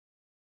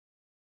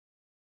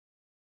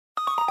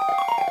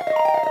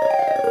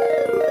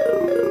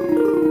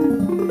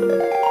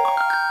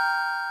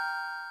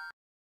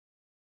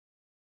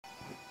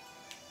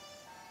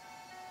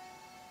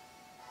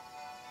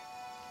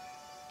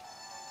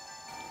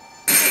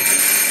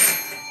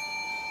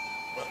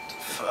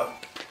info.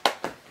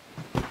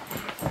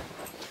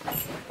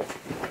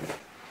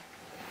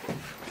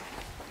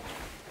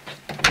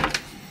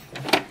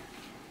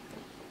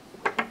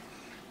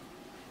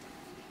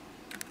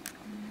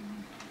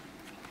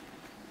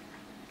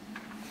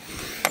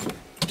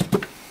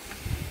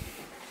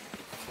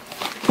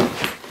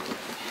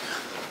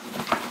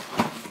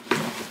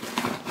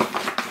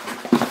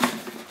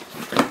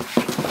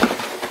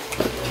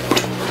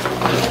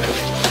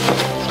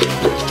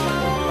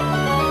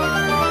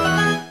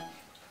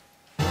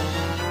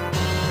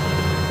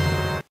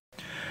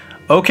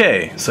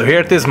 Okay, so here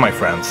it is, my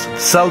friends,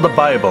 Zelda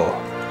Bible,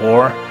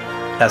 or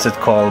as it's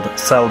called,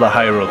 Zelda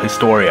Hyrule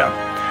Historia.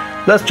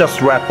 Let's just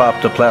wrap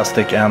up the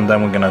plastic and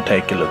then we're gonna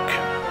take a look.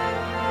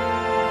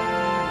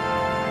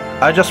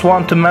 I just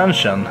want to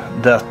mention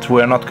that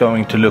we're not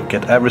going to look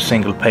at every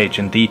single page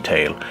in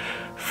detail.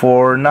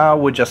 For now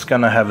we're just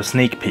gonna have a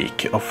sneak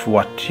peek of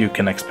what you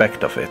can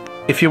expect of it.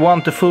 If you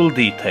want the full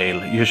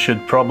detail, you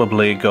should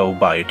probably go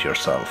buy it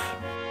yourself.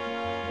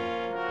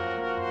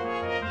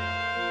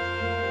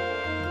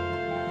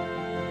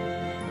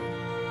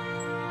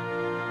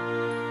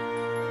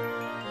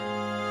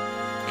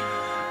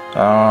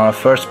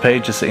 First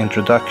page is the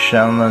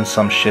introduction and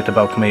some shit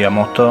about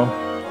Miyamoto.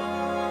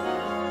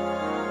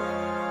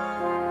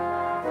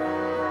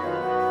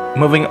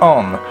 Moving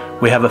on,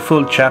 we have a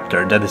full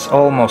chapter that is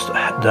almost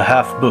the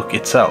half book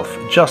itself,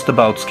 just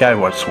about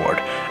Skyward Sword,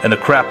 and a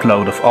crap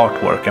load of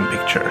artwork and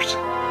pictures.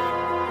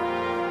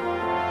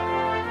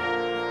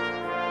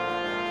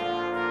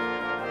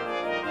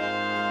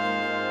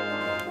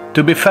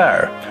 To be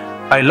fair,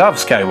 I love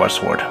Skyward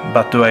Sword,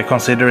 but do I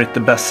consider it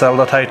the best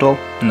Zelda title?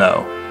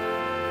 No.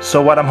 So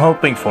what I'm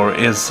hoping for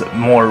is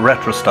more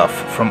retro stuff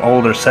from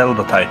older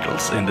Zelda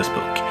titles in this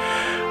book.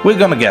 We're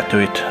gonna get to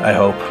it, I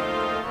hope.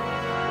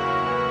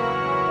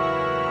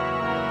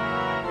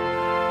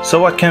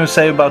 So what can we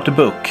say about the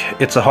book?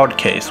 It's a hard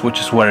case, which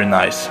is very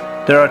nice.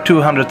 There are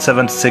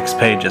 276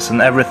 pages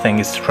and everything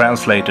is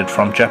translated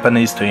from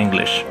Japanese to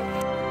English.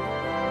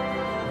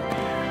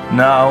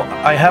 Now,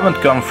 I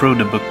haven't gone through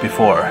the book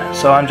before,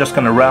 so I'm just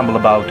gonna ramble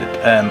about it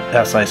and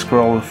as I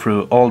scroll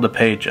through all the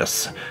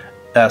pages,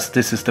 as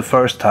this is the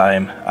first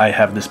time I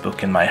have this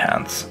book in my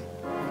hands.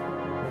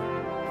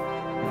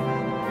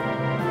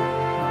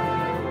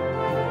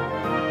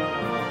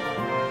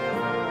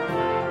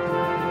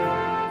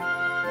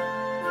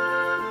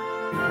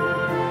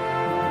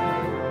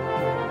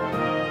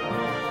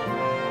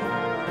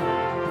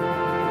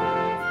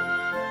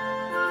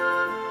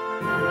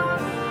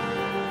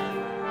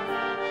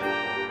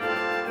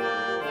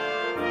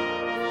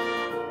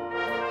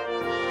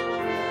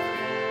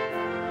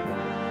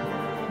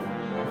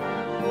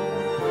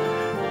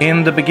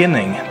 In the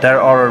beginning,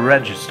 there are a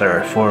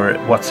register for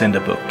what's in the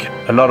book.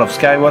 A lot of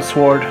Skyward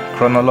Sword,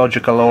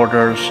 chronological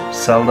orders,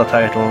 Zelda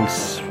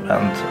titles,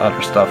 and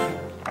other stuff.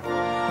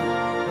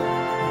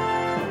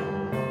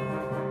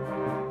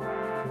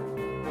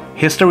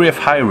 History of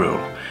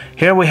Hyrule.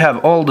 Here we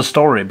have all the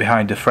story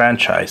behind the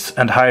franchise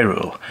and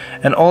Hyrule,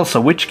 and also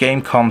which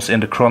game comes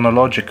in the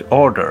chronological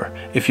order,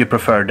 if you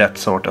prefer that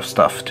sort of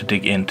stuff to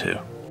dig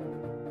into.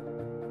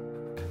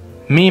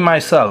 Me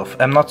myself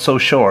am not so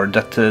sure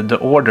that the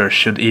order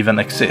should even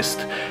exist,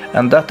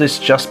 and that is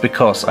just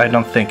because I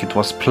don't think it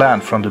was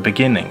planned from the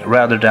beginning,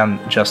 rather than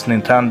just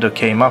Nintendo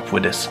came up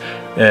with this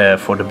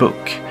for the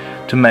book,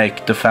 to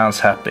make the fans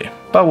happy.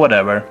 But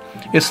whatever,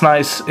 it's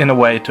nice in a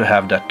way to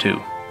have that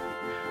too.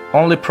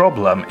 Only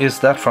problem is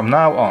that from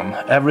now on,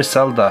 every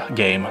Zelda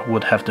game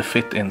would have to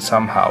fit in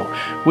somehow,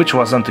 which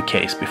wasn't the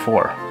case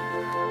before.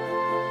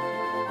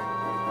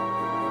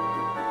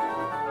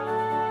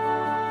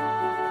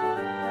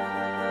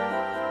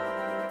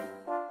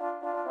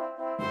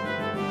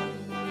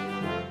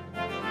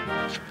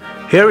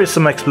 Here is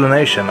some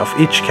explanation of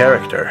each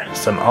character,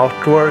 some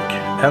artwork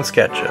and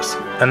sketches.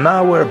 And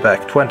now we're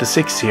back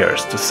 26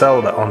 years to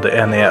Zelda on the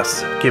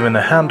NES, given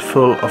a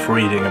handful of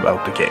reading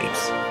about the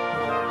games.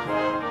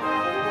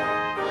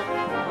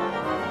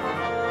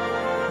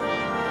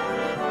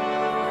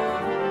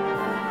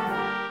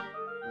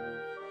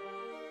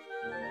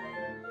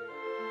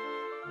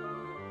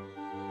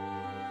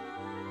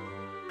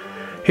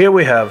 Here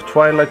we have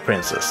Twilight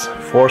Princess,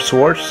 Four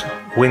Swords,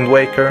 Wind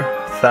Waker,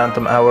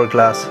 Phantom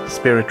Hourglass,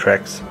 Spirit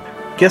Tracks.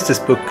 Guess this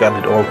book got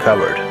it all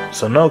covered,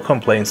 so no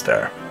complaints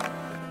there.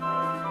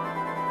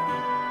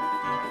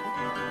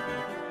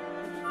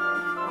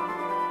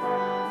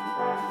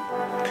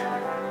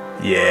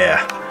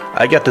 Yeah,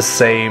 I got the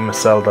same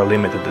Zelda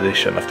limited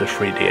edition of the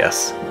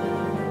 3DS.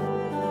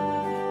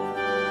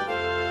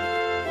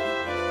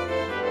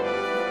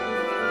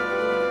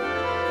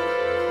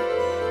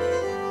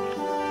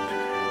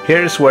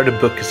 Here is where the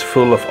book is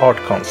full of art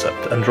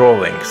concept and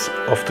drawings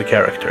of the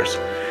characters.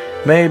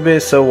 Maybe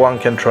so one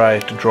can try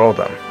to draw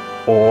them.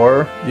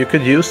 Or you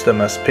could use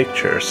them as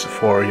pictures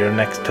for your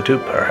next tattoo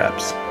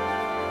perhaps.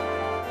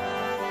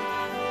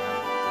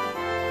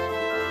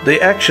 They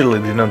actually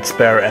didn't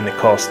spare any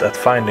cost at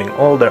finding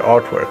all their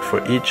artwork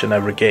for each and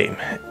every game.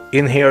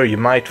 In here you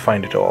might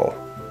find it all.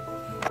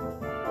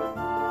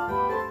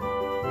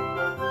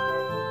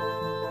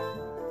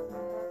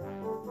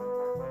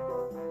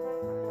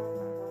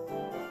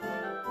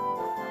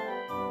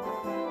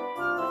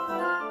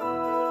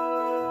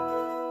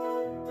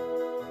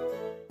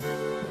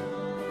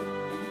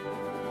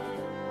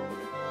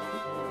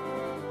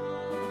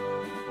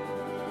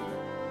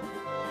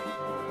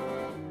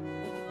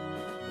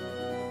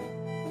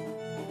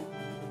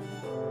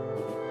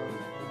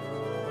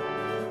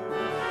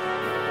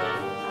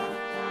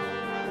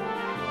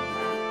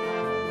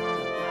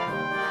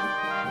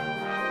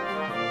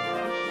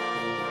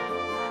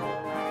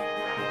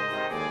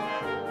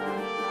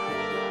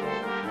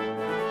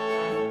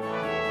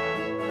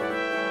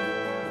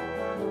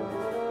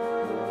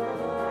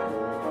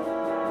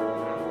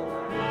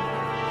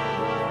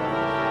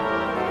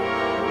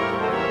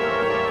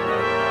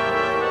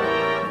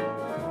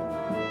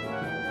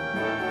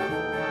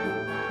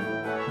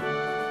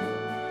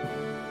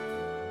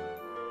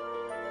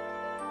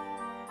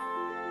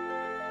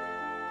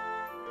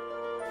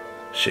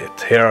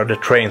 Shit, here are the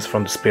trains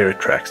from the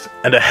Spirit Tracks.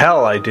 And the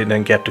hell I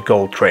didn't get the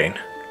gold train.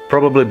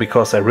 Probably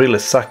because I really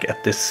suck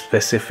at this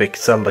specific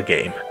Zelda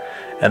game.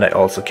 And I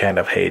also kind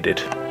of hate it.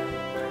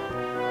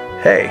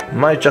 Hey,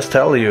 might just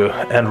tell you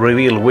and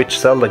reveal which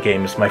Zelda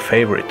game is my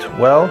favorite.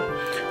 Well,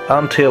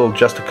 until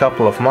just a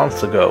couple of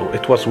months ago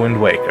it was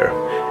Wind Waker.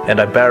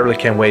 And I barely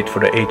can wait for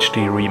the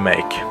HD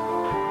remake.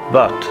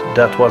 But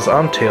that was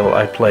until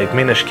I played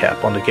Minish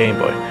Cap on the Game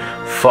Boy.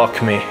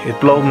 Fuck me, it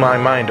blew my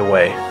mind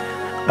away.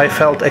 I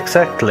felt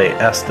exactly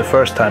as the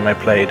first time I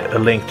played A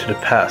Link to the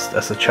Past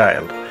as a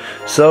child.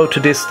 So to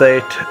this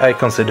date I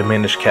consider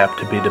Minish Cap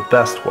to be the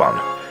best one.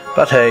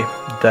 But hey,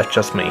 that's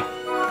just me.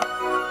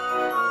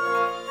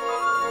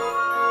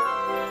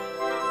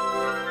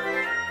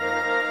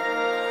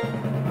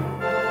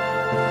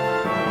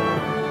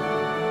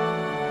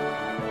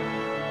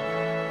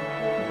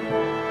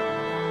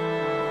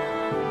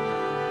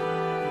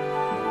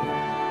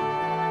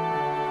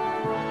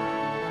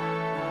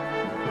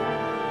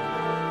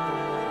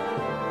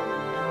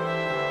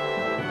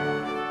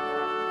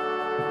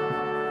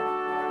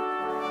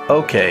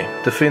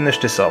 Okay, to finish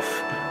this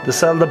off, the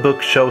Zelda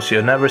book shows you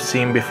a never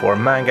seen before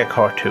manga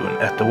cartoon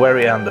at the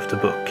very end of the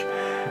book,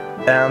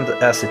 and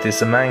as it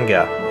is a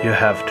manga, you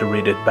have to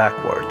read it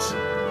backwards.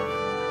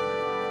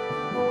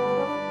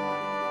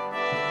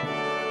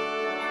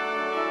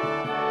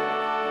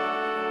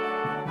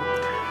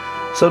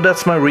 So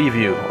that's my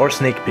review or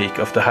sneak peek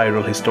of the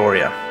Hyrule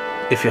Historia.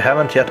 If you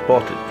haven't yet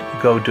bought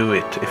it, go do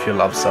it if you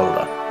love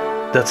Zelda.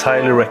 That's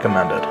highly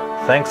recommended.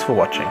 Thanks for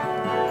watching.